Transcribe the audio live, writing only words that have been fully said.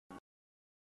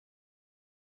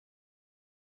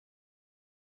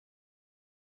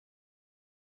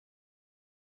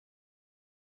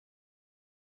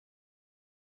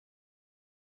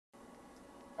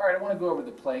All right, I want to go over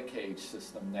the play cage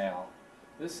system now.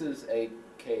 This is a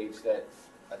cage that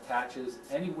attaches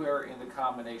anywhere in the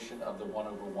combination of the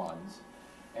 1/1s,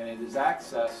 and it is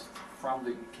accessed from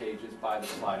the cages by the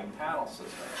sliding panel system.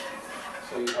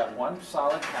 So you have one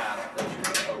solid panel that you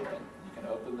can open. You can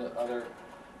open the other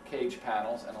cage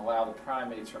panels and allow the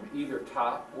primates from either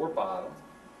top or bottom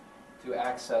to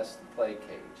access the play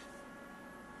cage.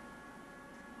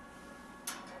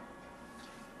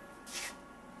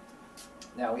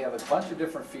 Now we have a bunch of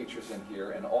different features in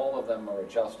here, and all of them are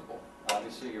adjustable.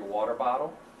 Obviously your water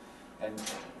bottle, and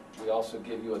we also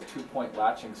give you a 2-point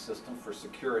latching system for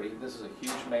security. This is a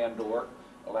huge man door,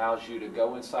 allows you to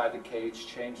go inside the cage,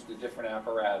 change the different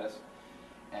apparatus,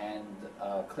 and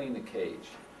clean the cage.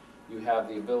 You have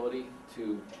the ability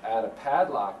to add a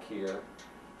padlock here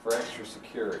for extra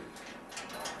security.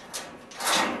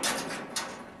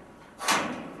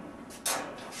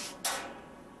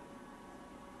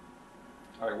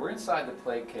 All right, we're inside the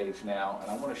play cage now,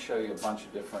 and I want to show you a bunch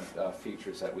of different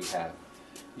features that we have.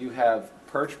 You have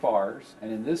perch bars,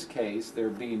 and in this case,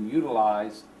 they're being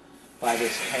utilized by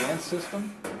this pan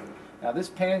system. Now, this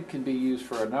pan can be used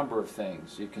for a number of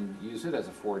things. You can use it as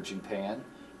a foraging pan,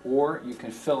 or you can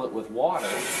fill it with water,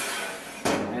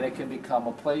 and it can become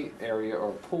a play area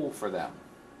or pool for them.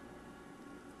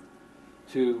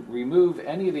 To remove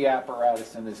any of the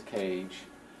apparatus in this cage,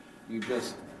 you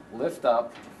just lift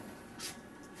up,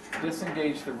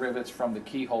 disengage the rivets from the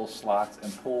keyhole slots,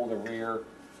 and pull the rear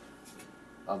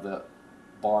of the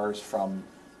bars from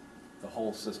the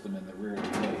whole system in the rear of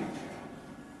the cage.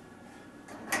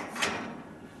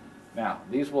 Now,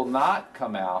 these will not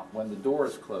come out when the door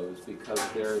is closed because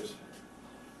there's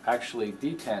actually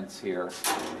detents here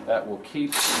that will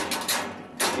keep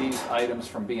these items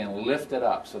from being lifted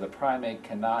up, so the primate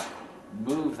cannot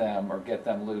move them or get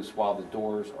them loose while the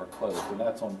doors are closed, and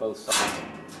that's on both sides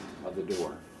of the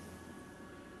door.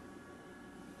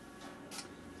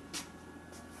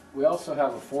 We also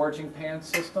have a foraging pan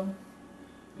system.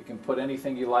 You can put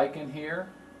anything you like in here.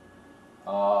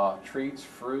 Treats,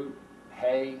 fruit,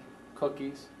 hay,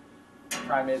 cookies.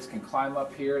 Primates can climb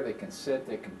up here, they can sit,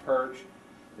 they can perch,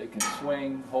 they can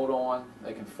swing, hold on,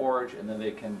 they can forage, and then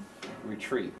they can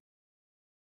retreat.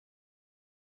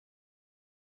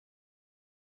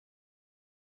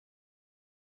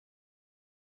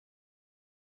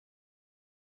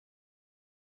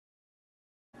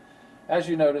 As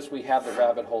you notice, we have the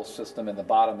rabbit hole system in the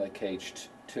bottom of the cage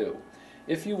too.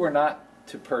 If you were not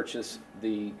to purchase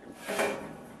the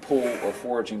pool or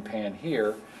foraging pan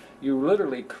here, you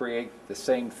literally create the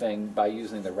same thing by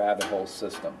using the rabbit hole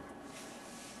system.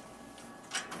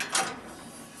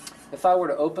 If I were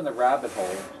to open the rabbit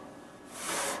hole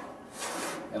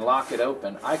and lock it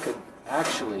open, I could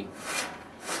actually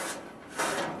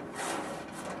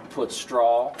put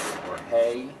straw or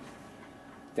hay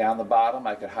down the bottom.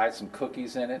 I could hide some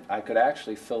cookies in it. I could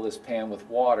actually fill this pan with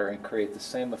water and create the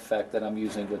same effect that I'm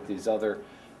using with these other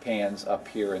pans up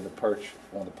here in the perch,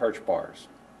 on the perch bars.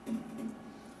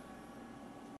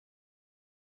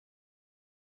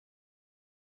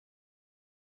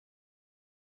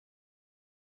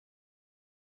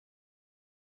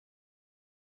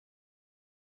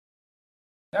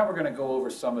 Now we're going to go over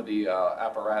some of the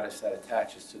apparatus that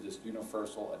attaches to this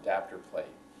universal adapter plate.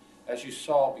 As you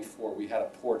saw before, we had a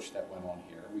porch that went on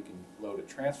here. We can load a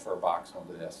transfer box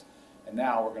onto this, and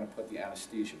now we're going to put the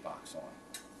anesthesia box on.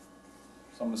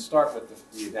 So I'm going to start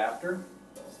with the adapter.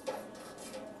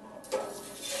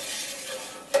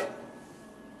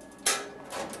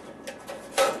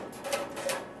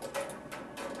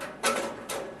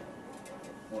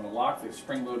 I'm going to lock the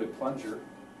spring-loaded plunger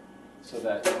so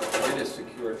that it is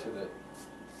secure to the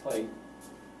plate.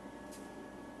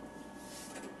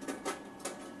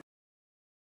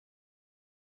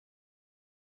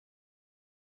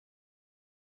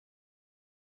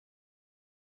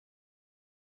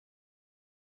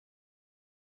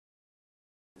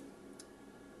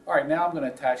 All right, now I'm going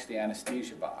to attach the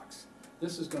anesthesia box.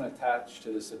 This is going to attach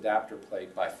to this adapter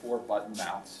plate by 4 button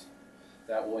mounts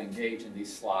that will engage in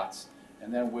these slots,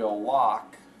 and then we'll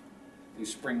lock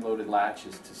these spring-loaded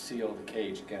latches to seal the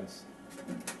cage against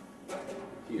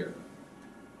here.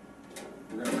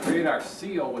 We're going to create our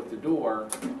seal with the door .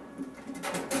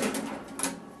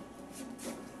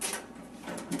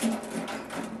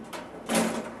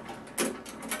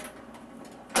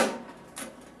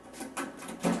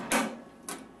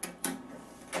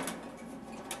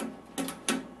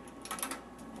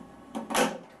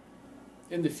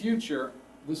 In the future,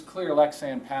 this clear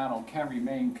Lexan panel can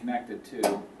remain connected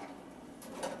to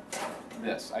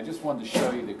this. I just wanted to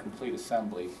show you the complete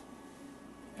assembly,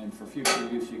 and for future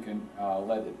use you can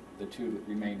let the two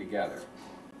remain together.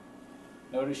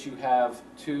 Notice you have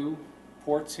two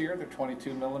ports here. They're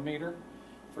 22 millimeter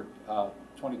for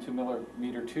 22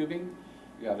 millimeter tubing.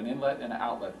 You have an inlet and an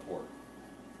outlet port.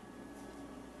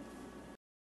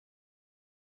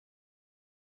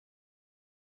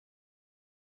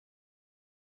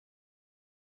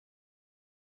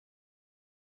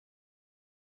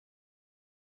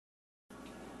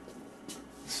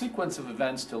 The sequence of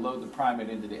events to load the primate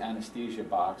into the anesthesia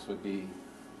box would be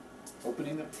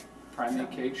opening the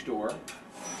primate cage door,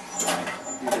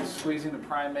 either squeezing the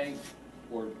primate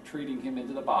or treating him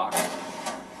into the box,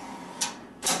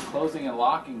 closing and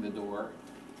locking the door,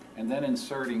 and then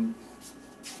inserting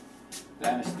the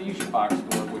anesthesia box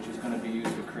door, which is going to be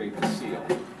used to create the seal.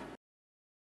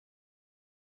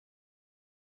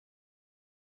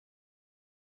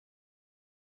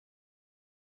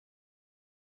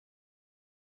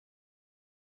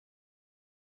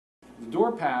 The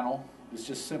door panel is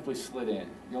just simply slid in.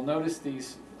 You'll notice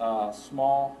these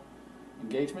small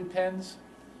engagement pins.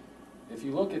 If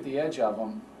you look at the edge of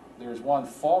them, there's one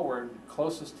forward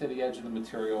closest to the edge of the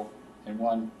material and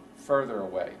one further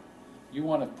away. You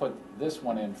want to put this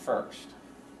one in first.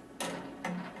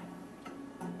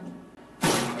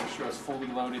 Make sure it's fully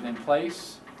loaded in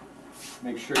place.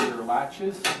 Make sure your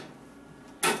latches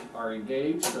are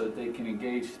engaged so that they can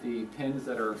engage the pins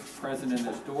that are present in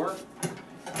this door.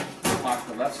 Lock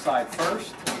the left side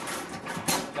first,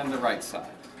 then the right side.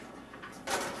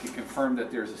 You confirm that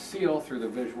there's a seal through the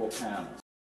visual panels.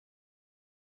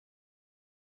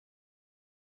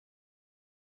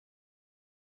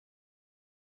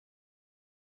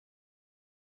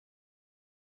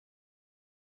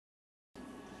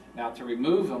 Now to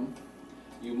remove them,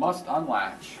 you must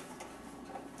unlatch.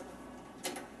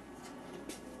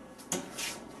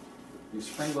 These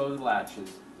spring-loaded latches.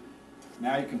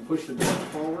 Now you can push the door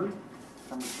forward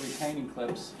from its retaining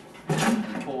clips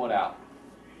and pull it out.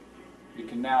 You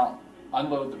can now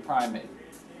unload the primate.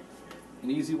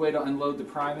 An easy way to unload the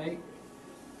primate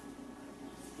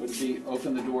would be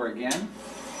open the door again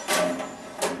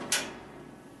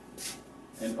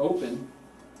and open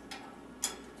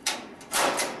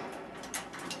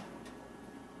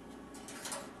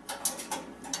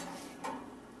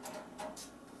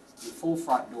the full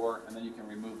front door, and then you can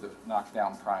remove the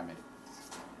knockdown primate.